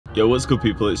Yo, what's good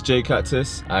people, it's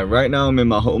Cactus, and right now I'm in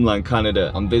my homeland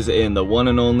Canada. I'm visiting the one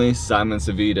and only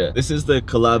Servida. This is the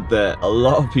collab that a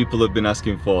lot of people have been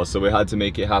asking for, so we had to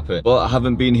make it happen. But I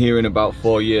haven't been here in about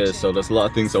 4 years, so there's a lot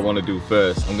of things I want to do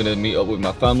first. I'm gonna meet up with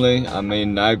my family. I'm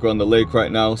in Niagara on the lake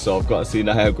right now, so I've got to see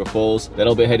Niagara Falls. Then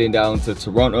I'll be heading down to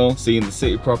Toronto, seeing the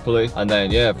city properly, and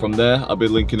then yeah, from there I'll be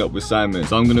linking up with Simon.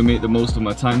 So I'm gonna make the most of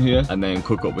my time here and then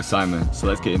cook up with Simon. So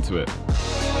let's get into it.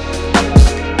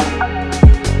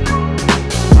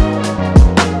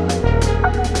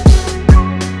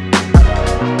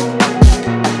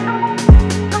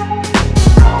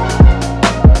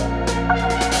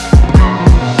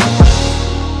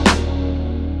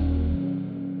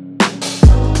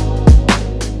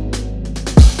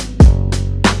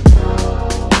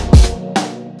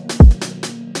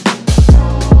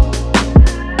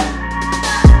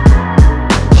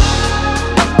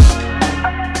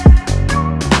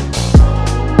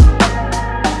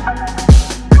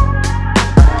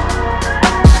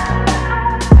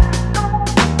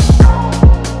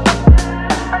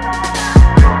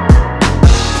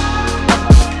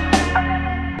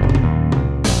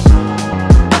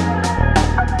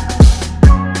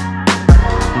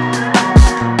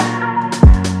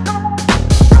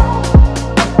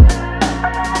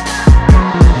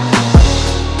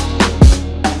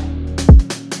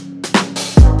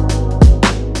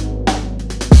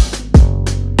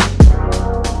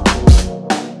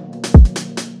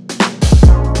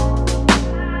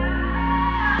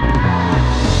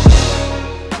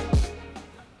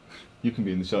 You can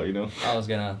be in the shot, you know. I was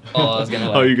gonna like,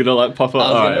 oh, you're gonna like pop up?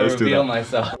 Alright, let's reveal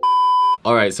myself.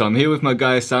 Alright, so I'm here with my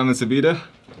guy Servida.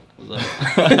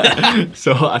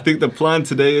 So I think the plan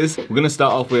today is we're gonna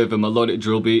start off with a melodic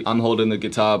drill beat. I'm holding the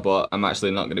guitar, but I'm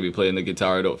actually not gonna be playing the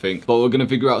guitar, I don't think. But we're gonna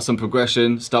figure out some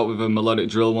progression, start with a melodic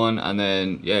drill one, and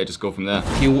then yeah, just go from there.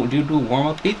 Do you do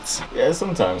warm-up beats? Yeah,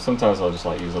 sometimes I'll just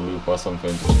like use a loop or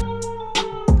something.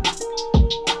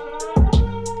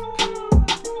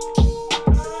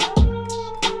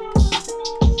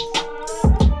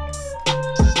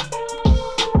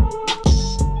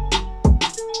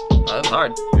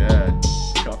 Hard. Yeah,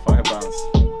 got fire bounce.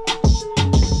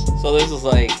 So this is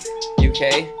like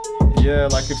UK? Yeah,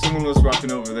 like if someone was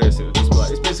rapping over this, it would just be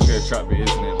like, it's basically a trap beat,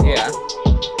 isn't it? But yeah.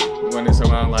 When it's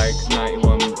around like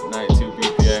 91, 92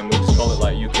 BPM, we just call it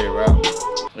like UK rap.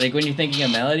 Like when you're thinking a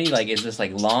melody, like is this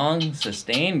like long,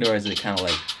 sustained, or is it kind of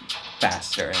like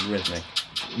faster and rhythmic?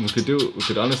 We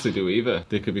could honestly do either.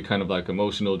 They could be kind of like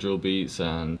emotional drill beats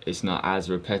and it's not as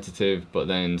repetitive, but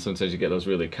then sometimes you get those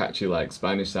really catchy like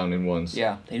Spanish sounding ones.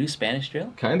 Yeah, they do Spanish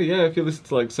drill? Kinda, yeah, if you listen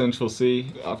to like Central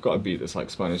C, I've got a beat that's like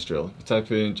Spanish drill. You type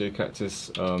in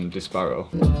Cactus Disparo.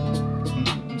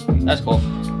 That's cool.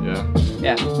 Yeah.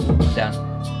 Yeah, down.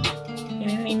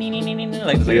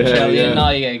 Like it's like a trail, yeah. No,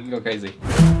 you go crazy.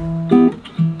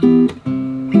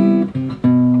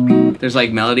 There's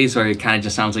like melodies where it kind of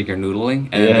just sounds like you're noodling,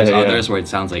 and then there's others where it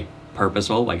sounds like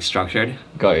purposeful, like structured.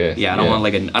 Got you. Yeah, I don't want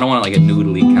like a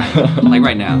noodly kind of like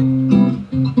right now.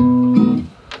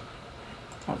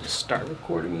 I'll just start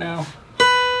recording now.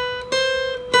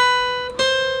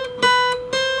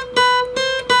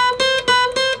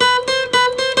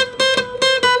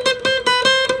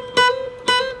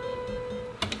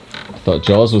 I thought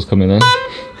Jaws was coming in.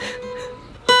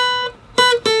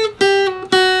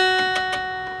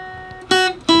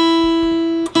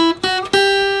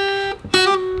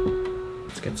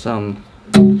 Some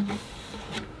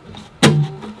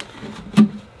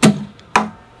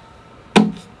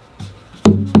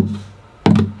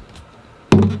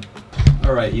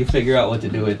all right, you figure out what to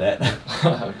do with that.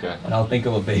 Okay. And I'll think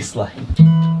of a bass line.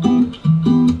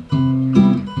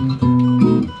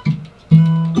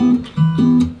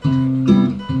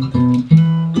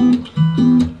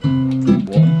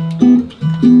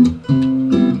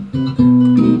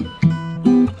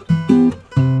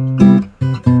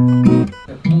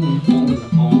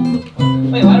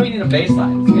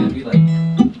 Baseline. It's gonna be like.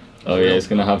 Oh yeah, it's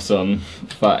gonna have some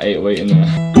fat 808 in there.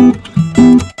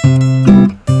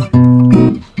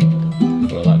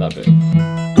 Oh, I like that bit.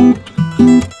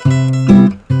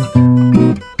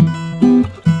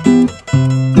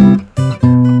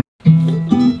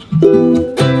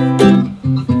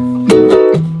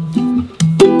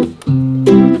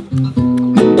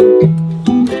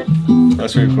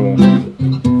 That's really cool.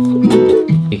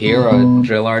 You hear a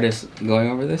drill artist going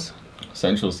over this?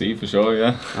 Central C for sure,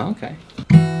 yeah. Oh, okay.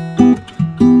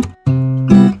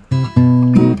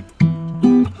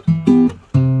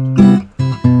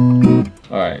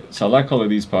 Alright, so I like all of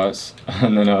these parts,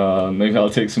 and then maybe I'll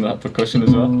take some of that percussion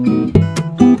as well.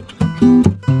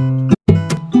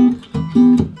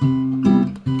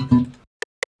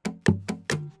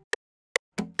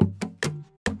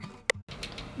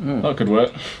 That could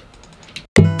work.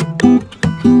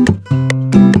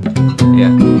 Yeah,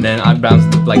 and then I'd bounce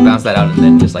that out and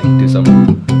then just like do some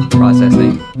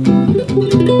processing.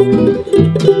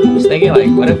 I was thinking like,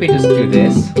 what if we just do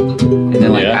this and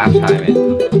then like half time it?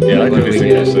 Yeah, that could be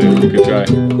sick actually. We could try.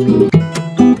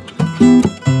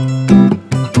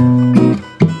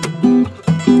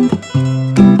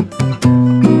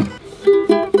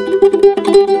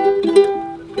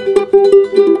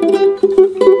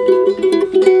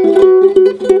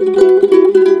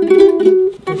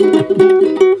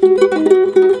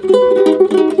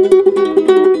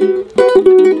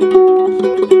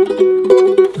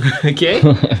 Okay.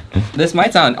 This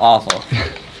might sound awful.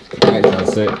 Might sound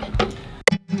sick.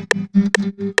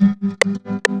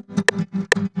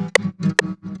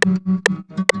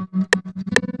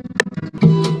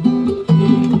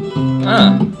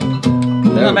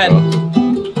 That's not bad.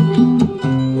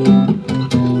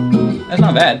 That's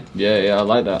not bad. Yeah, I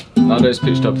like that. Now that it's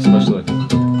pitched up especially. What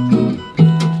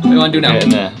do you want to do now? Get in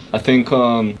there. I think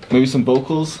maybe some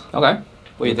vocals. Okay.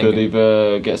 What do you think? Could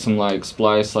either get some like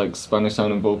splice, like Spanish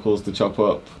sounding vocals to chop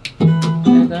up.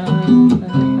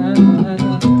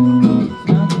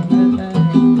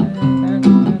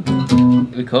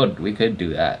 We could do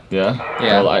that. Yeah?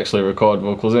 Yeah. I'll actually record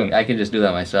vocals in. I could just do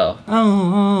that myself.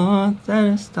 Oh, that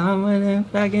is starting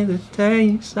back in the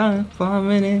day, started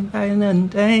forming back in the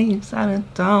day, started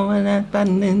throwing that back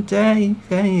in the day,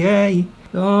 yeah.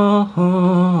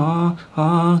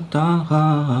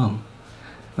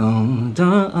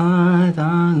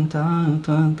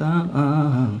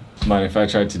 Mind if I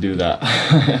tried to do that?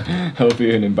 It'll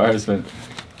be an embarrassment.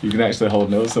 You can actually hold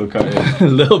notes, so can't you? A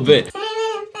little bit.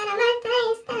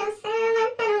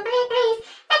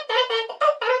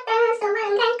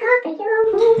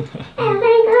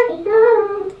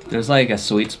 There's like a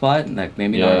sweet spot, like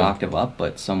maybe not an octave up,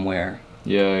 but somewhere.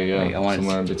 Yeah, like, I want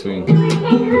somewhere in between. And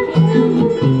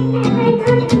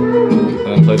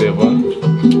then play the other one.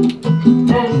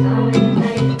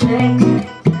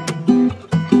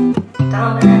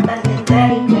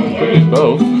 Could use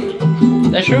both.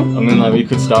 That's true. I mean, like we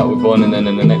could start with one and then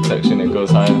in the next section it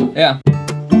goes higher. Yeah.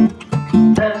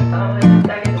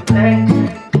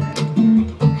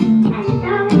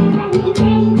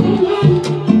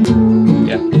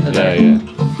 Yeah.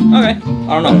 Okay, I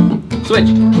don't know. Switch.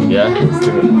 Yeah, let's do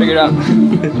it. Figure it out.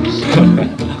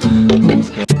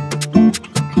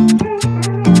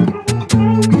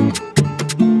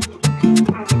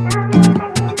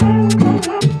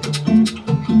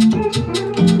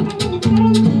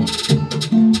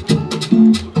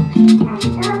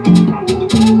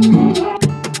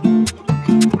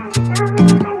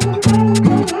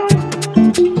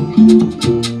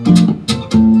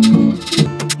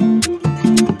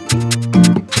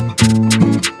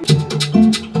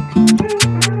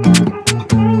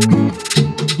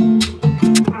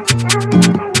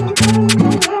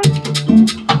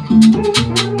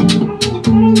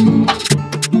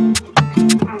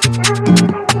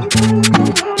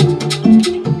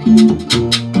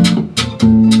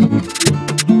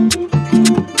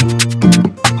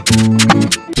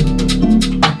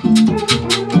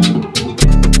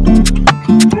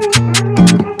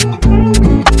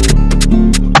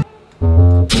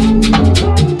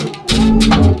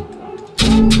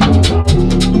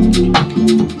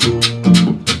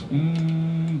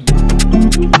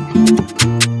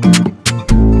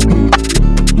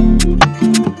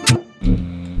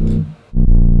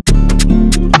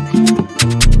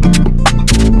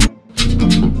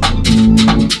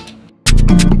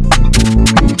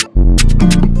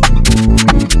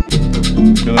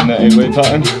 Feeling that 8-way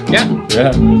pattern? Yeah.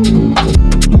 Yeah.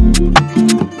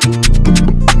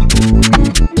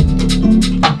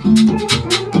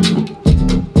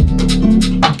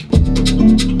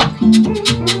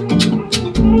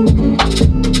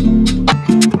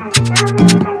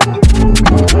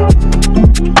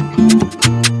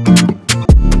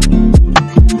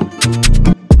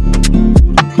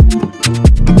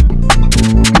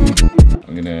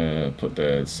 Put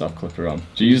the soft clipper on.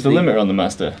 Do you use the limiter on the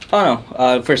master? Oh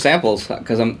no, for samples,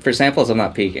 because I'm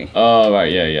not peaking. Oh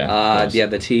right, yeah. Yeah,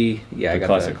 the T. Yeah, the I got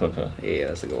classic clipper. Yeah,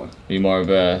 that's a good one. Are you more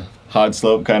of a hard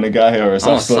slope kind of guy or a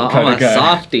soft slope kind of guy? I'm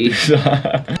a softie.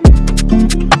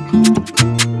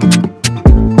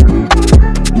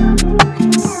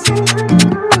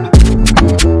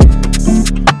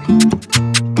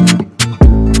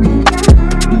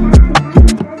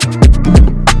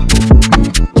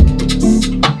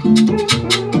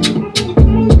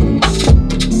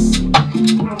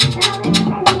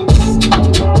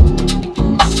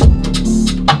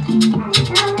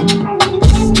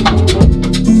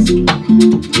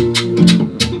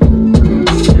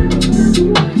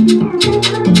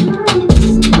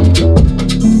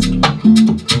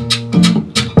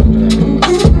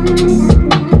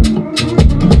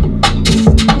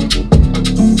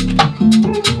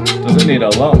 need a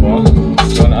lot more. Do you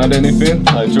want to add anything,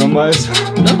 like drum wise?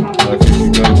 No. Okay,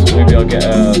 keep going. So maybe I'll get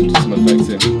some effects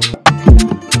in.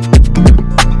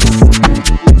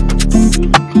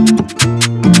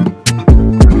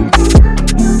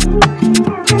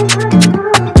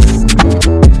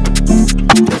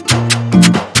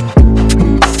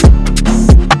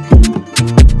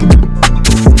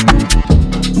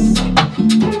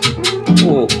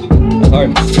 Ooh, that's hard.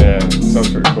 Yeah, sounds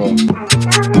pretty cool.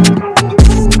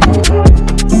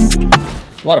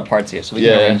 A lot of parts here, so we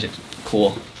can arrange it.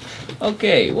 Cool.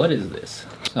 Okay, what is this?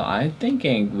 So I'm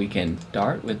thinking we can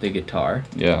start with the guitar.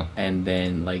 Yeah. And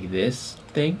then like this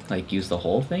thing, like use the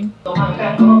whole thing.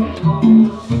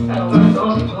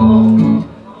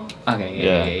 Okay,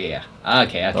 yeah.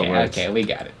 Okay, we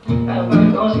got it.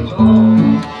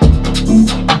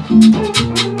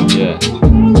 Yeah.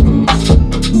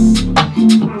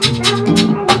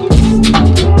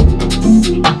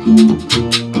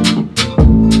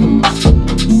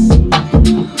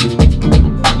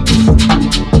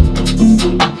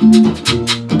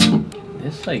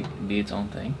 This like be its own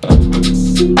thing.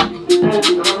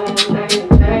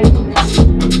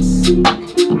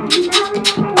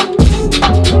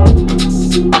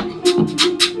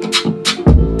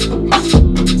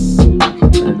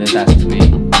 And this has to be.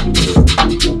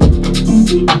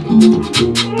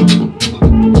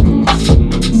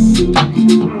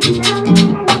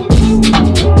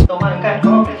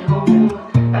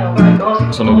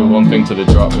 Just want to do one thing to the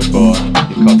drop before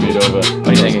you copy it over.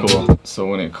 What do you That's cool. So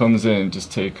when it comes in,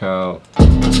 just take out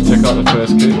the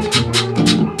first kick.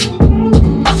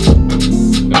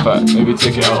 In fact, maybe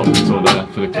take it out up until there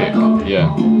for the kick.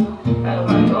 Yeah.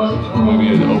 Maybe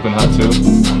an open hat too.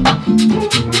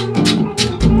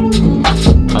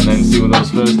 And then see when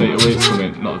those first 808s come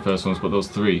in, not the first ones, but those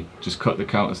 3. Just cut the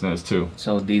counter snares too.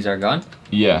 So these are gone?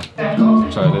 Yeah.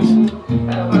 Try this.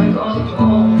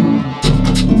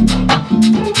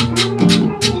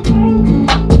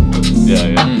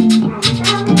 Yeah.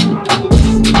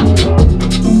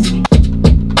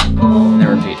 Then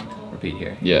repeat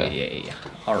here. Yeah.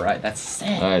 All right, that's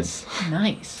sick. Nice.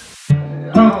 Nice. I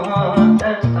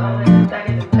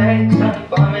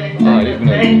didn't even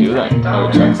know you could do that. How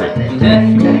it tracks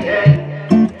it.